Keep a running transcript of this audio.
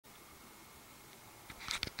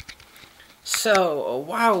So, a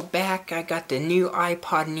while back I got the new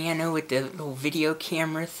iPod Nano with the little video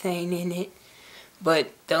camera thing in it.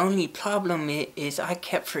 But the only problem is I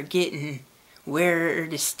kept forgetting where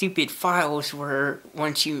the stupid files were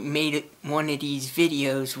once you made one of these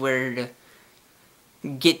videos, where to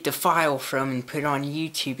get the file from and put it on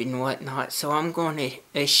YouTube and whatnot. So I'm going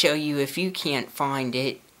to show you if you can't find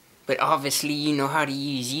it, but obviously you know how to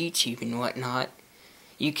use YouTube and whatnot.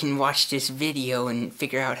 You can watch this video and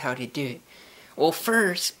figure out how to do it. Well,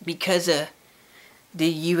 first, because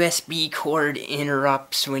the USB cord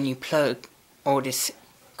interrupts when you plug all this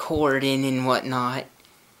cord in and whatnot,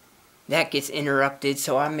 that gets interrupted.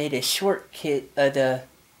 So I made a shortcut of the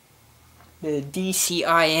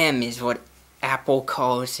DCIM is what Apple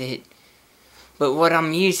calls it. But what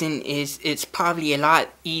I'm using is, it's probably a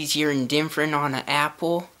lot easier and different on an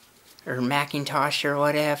Apple or Macintosh or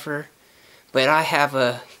whatever. But I have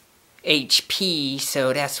a HP,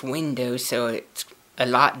 so that's Windows, so it's a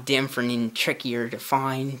lot different and trickier to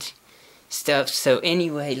find stuff. So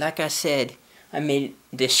anyway, like I said, I made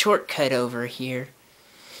the shortcut over here.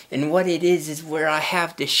 And what it is where I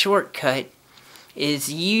have the shortcut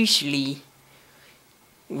is usually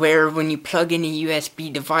where when you plug in a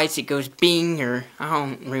USB device it goes bing, or I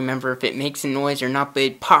don't remember if it makes a noise or not, but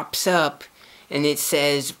it pops up and it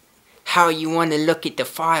says how you want to look at the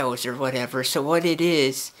files or whatever. So what it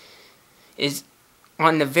is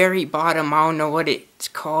on the very bottom, I don't know what it's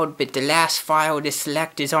called, but the last file to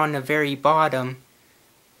select is on the very bottom.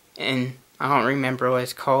 And I don't remember what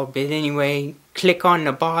it's called, but anyway, click on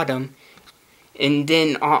the bottom and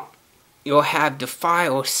then you'll have the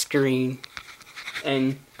file screen.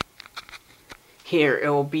 And here it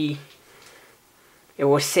will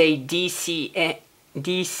say DCIM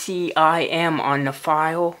on the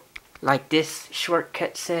file, like this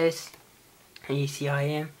shortcut says,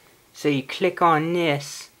 DCIM. So you click on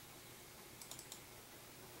this,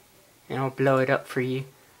 and I'll blow it up for you.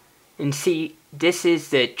 And see, this is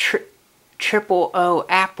the O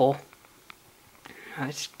Apple. Oh,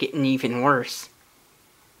 it's getting even worse.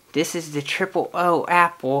 This is the O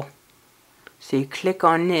Apple. So you click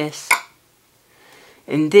on this,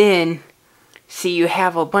 and then see you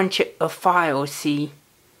have a bunch of files. See,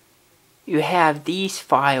 you have these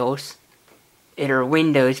files that are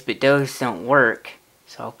Windows, but those don't work.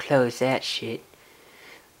 So I'll close that shit.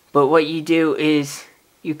 But what you do is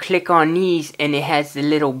you click on these, and it has the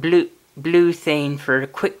little blue thing for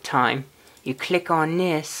QuickTime. You click on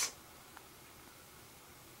this.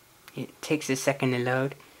 It takes a second to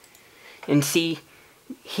load. And see,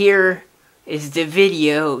 here is the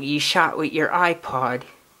video you shot with your iPod.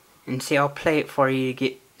 And see, I'll play it for you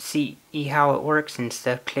to see how it works and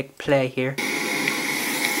stuff. Click play here.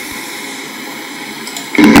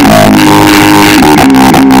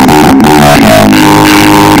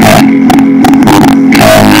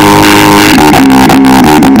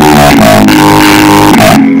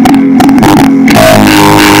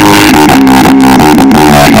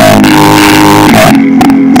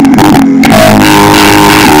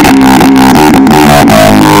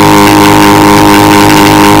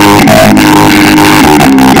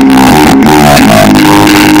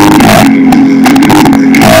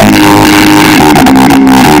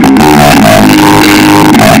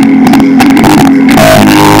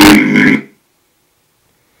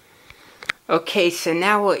 Okay, so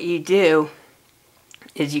now what you do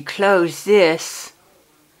is you close this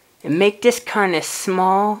and make this kind of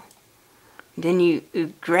small. Then you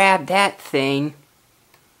grab that thing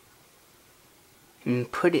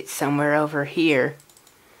and put it somewhere over here.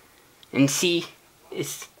 And see,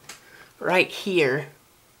 it's right here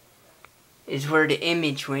is where the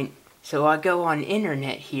image went. So I go on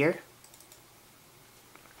internet here.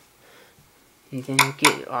 And then I'll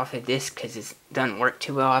get off of this because it doesn't work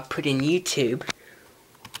too well. I put in YouTube.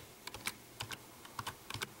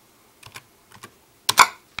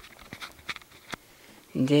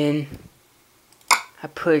 And then I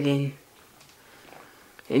put in,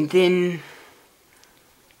 and then,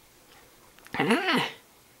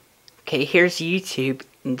 okay, here's YouTube.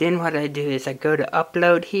 And then what I do is I go to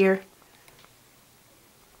upload here.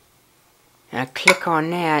 And I click on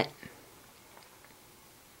that.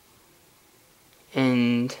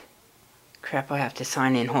 And crap, I have to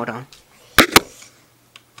sign in, hold on.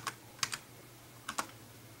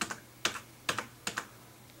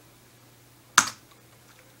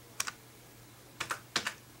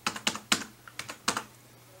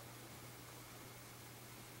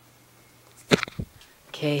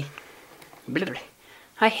 Okay.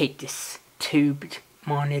 I hate this tubed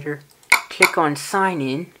monitor. Click on sign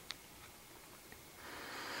in.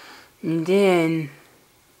 And then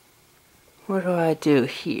what do I do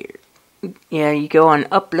here? you go on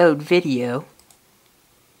upload video,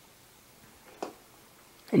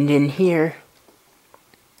 and then here,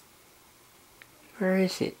 where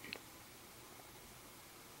is it?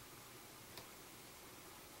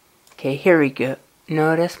 Okay, here we go.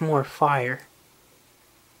 No, that's more fire.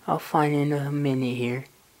 I'll find it in a minute here.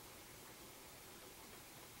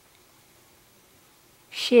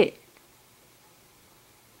 Shit.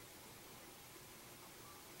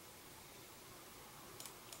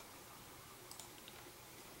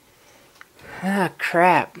 Ah,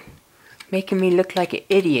 crap. Making me look like an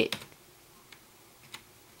idiot.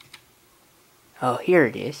 Oh, here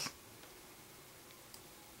it is.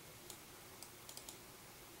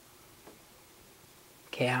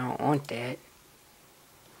 Okay, I don't want that.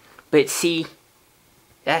 But see,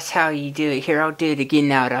 that's how you do it. Here, I'll do it again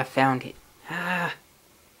now that I found it. Ah.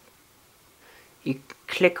 You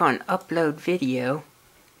click on upload video.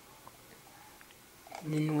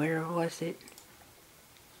 And then where was it?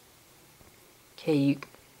 Okay,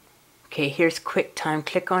 here's QuickTime.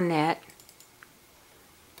 Click on that.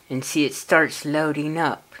 And see, it starts loading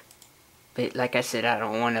up. But like I said, I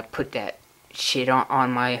don't want to put that shit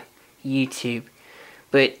on my YouTube.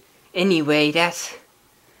 But anyway, that's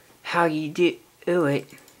how you do it.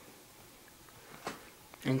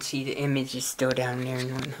 And see, the image is still down there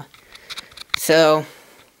and whatnot. So,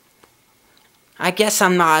 I guess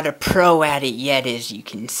I'm not a pro at it yet, as you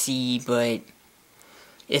can see, but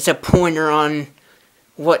it's a pointer on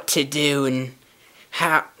what to do and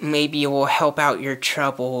how maybe it will help out your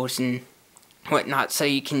troubles and whatnot, so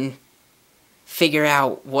you can figure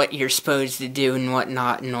out what you're supposed to do and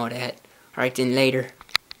whatnot and all that. Alright then, later.